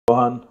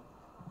Rohan,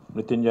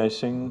 Mrityunjay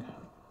Singh,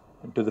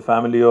 and to the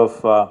family of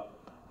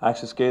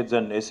AXISCADES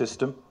and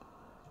ASSYSTEM,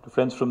 to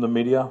friends from the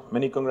media,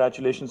 many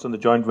congratulations on the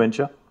joint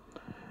venture.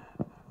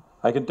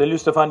 I can tell you,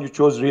 Stefan, you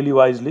chose really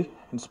wisely,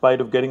 in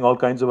spite of getting all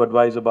kinds of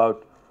advice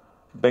about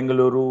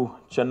Bengaluru,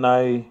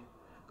 Chennai,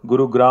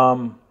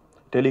 Gurugram,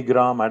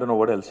 Telegram, I don't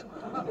know what else.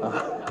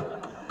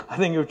 I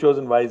think you've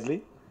chosen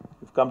wisely.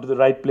 You've come to the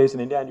right place in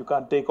India, and you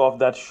can't take off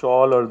that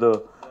shawl or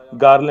the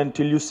garland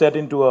till you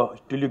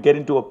get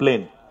into a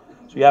plane.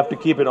 So you have to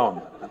keep it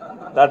on.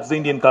 That's the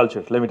Indian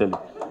culture, let me tell you.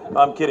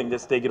 I'm kidding,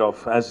 just take it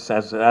off as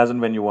and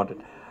when you want it.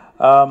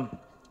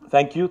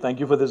 Thank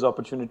you for this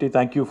opportunity.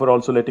 Thank you for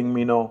also letting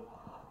me know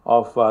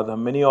of the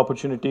many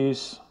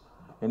opportunities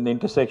in the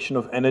intersection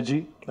of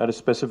energy, that is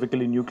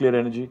specifically nuclear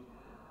energy,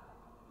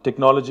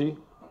 technology,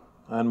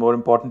 and more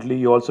importantly,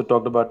 you also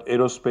talked about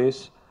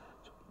aerospace.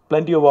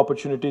 Plenty of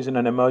opportunities in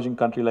an emerging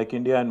country like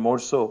India, and more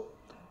so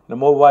in a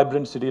more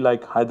vibrant city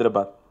like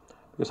Hyderabad.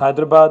 Because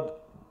Hyderabad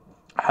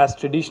has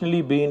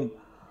traditionally been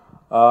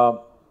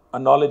a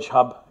knowledge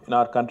hub in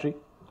our country,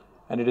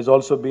 and it has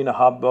also been a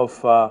hub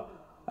of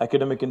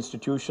academic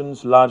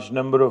institutions, large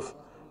number of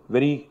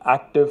very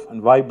active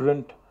and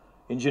vibrant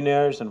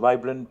engineers and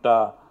vibrant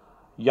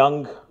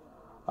young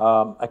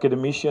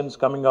academicians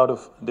coming out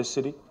of this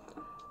city.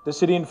 This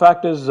city, in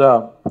fact, is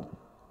a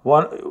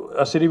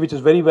city which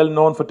is very well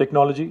known for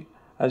technology.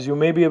 As you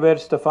may be aware,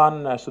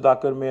 Stefan,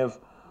 Sudhakar may have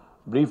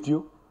briefed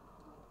you.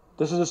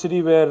 This is a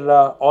city where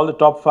all the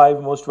top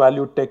 5 most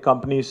valued tech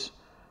companies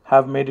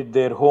have made it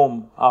their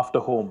home after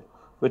home,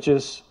 which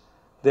is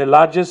their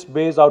largest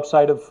base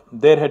outside of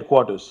their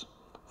headquarters.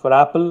 For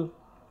Apple,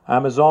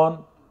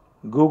 Amazon,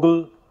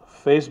 Google,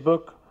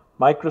 Facebook,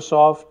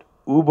 Microsoft,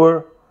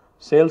 Uber,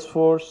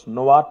 Salesforce,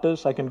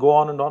 Novartis, I can go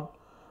on and on.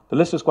 The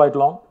list is quite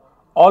long.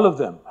 All of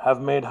them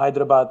have made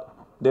Hyderabad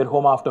their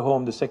home after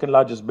home, the second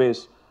largest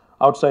base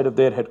outside of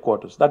their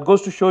headquarters. That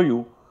goes to show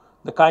you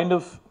the kind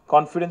of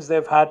confidence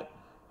they've had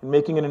in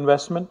making an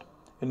investment,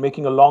 in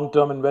making a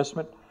long-term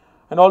investment,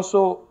 and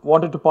also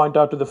wanted to point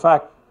out to the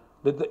fact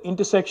that the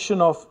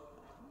intersection of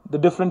the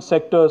different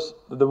sectors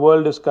that the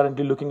world is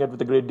currently looking at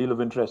with a great deal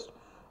of interest.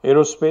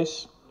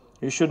 Aerospace,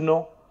 you should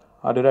know,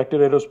 our Director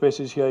Aerospace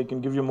is here, he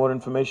can give you more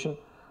information.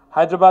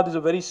 Hyderabad is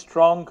a very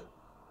strong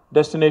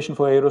destination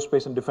for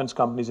aerospace and defense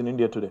companies in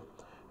India today.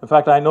 In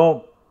fact, I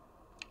know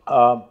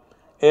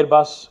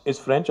Airbus is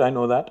French, I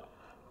know that,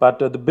 but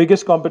the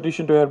biggest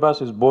competition to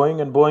Airbus is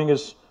Boeing, and Boeing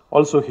is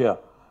also here.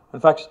 In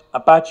fact,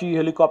 Apache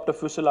helicopter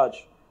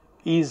fuselage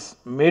is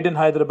made in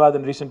Hyderabad,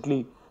 and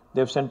recently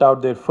they've sent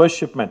out their first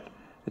shipment.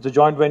 It's a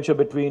joint venture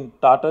between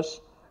Tatas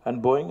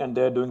and Boeing, and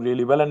they're doing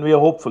really well, and we are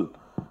hopeful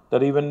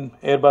that even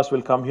Airbus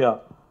will come here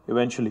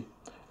eventually.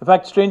 In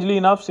fact, strangely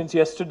enough, since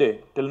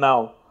yesterday till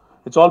now,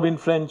 it's all been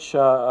French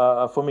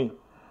for me.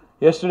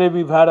 Yesterday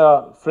we've had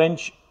a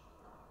French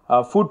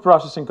food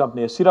processing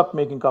company, a syrup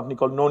making company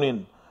called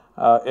Nonin,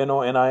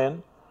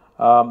 N-O-N-I-N.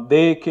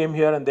 They came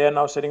here and they are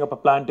now setting up a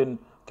plant in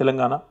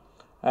Telangana.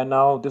 And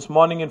now this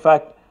morning, in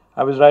fact,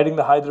 I was riding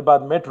the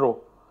Hyderabad Metro,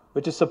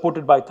 which is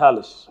supported by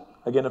Thales,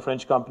 again a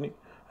French company.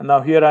 And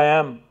now here I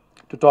am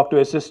to talk to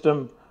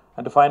ASSYSTEM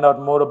and to find out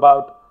more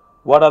about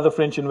what other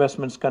French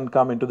investments can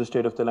come into the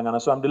state of Telangana.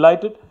 So I'm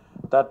delighted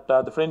that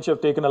the French have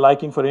taken a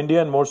liking for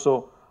India, and more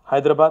so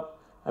Hyderabad.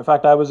 In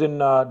fact, I was in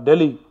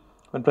Delhi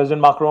when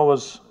President Macron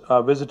was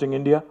visiting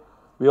India.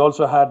 We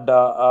also had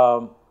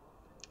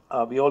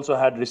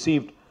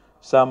received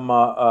some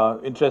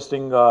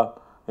interesting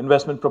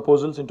investment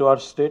proposals into our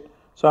state.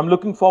 So I'm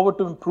looking forward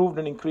to improved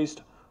and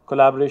increased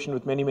collaboration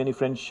with many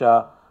French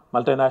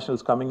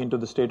multinationals coming into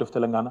the state of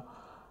Telangana.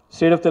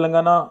 State of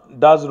Telangana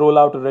does roll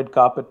out a red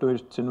carpet to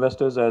its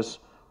investors, as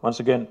once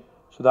again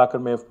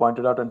Sudhakar may have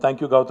pointed out. And thank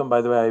you, Gautam, by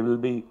the way. I will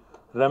be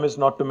remiss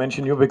not to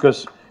mention you,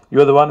 because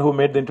you're the one who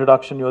made the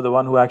introduction. You're the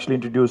one who actually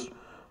introduced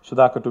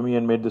Sudhakar to me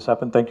and made this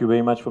happen. Thank you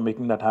very much for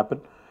making that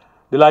happen.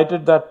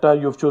 Delighted that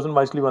you've chosen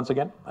wisely once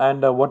again,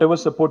 and whatever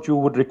support you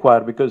would require,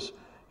 because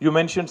you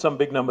mentioned some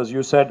big numbers.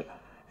 You said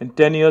in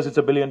 10 years it's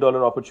 $1 billion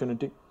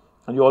opportunity,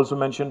 and you also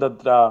mentioned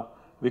that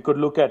we could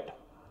look at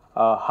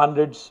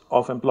hundreds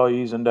of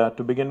employees, and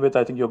to begin with,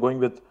 I think you're going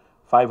with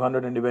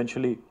 500, and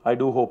eventually I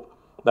do hope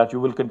that you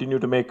will continue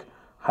to make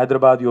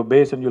Hyderabad your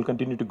base, and you'll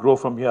continue to grow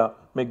from here,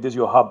 make this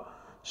your hub.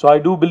 So I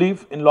do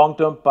believe in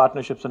long-term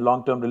partnerships and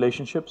long-term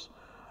relationships,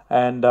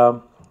 and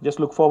just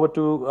look forward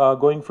to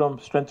going from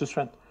strength to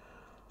strength.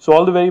 So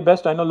all the very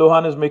best. I know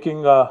Lohan is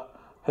making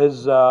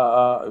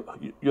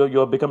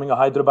you're becoming a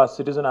Hyderabad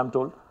citizen, I'm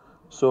told.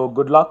 So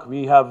good luck.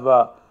 We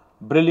have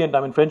brilliant,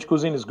 I mean, French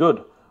cuisine is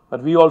good,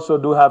 but we also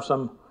do have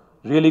some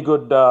really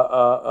good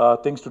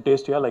things to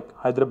taste here, like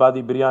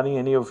Hyderabadi biryani.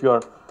 Any of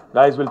your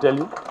guys will tell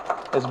you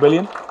it's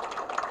brilliant.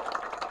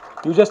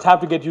 You just have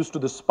to get used to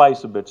the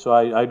spice a bit. So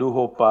I do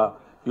hope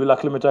you'll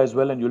acclimatize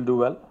well and you'll do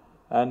well.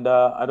 And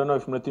I don't know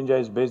if Mrityunjay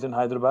is based in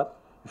Hyderabad.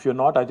 If you're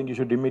not, I think you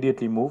should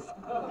immediately move.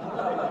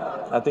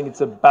 I think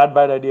it's a bad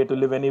idea to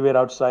live anywhere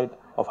outside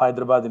of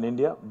Hyderabad in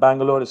India.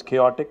 Bangalore is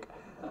chaotic.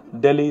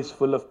 Delhi is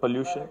full of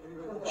pollution.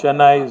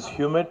 Chennai is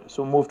humid,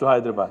 so move to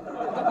Hyderabad.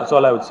 That's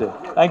all I would say.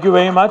 Thank you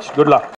very much. Good luck.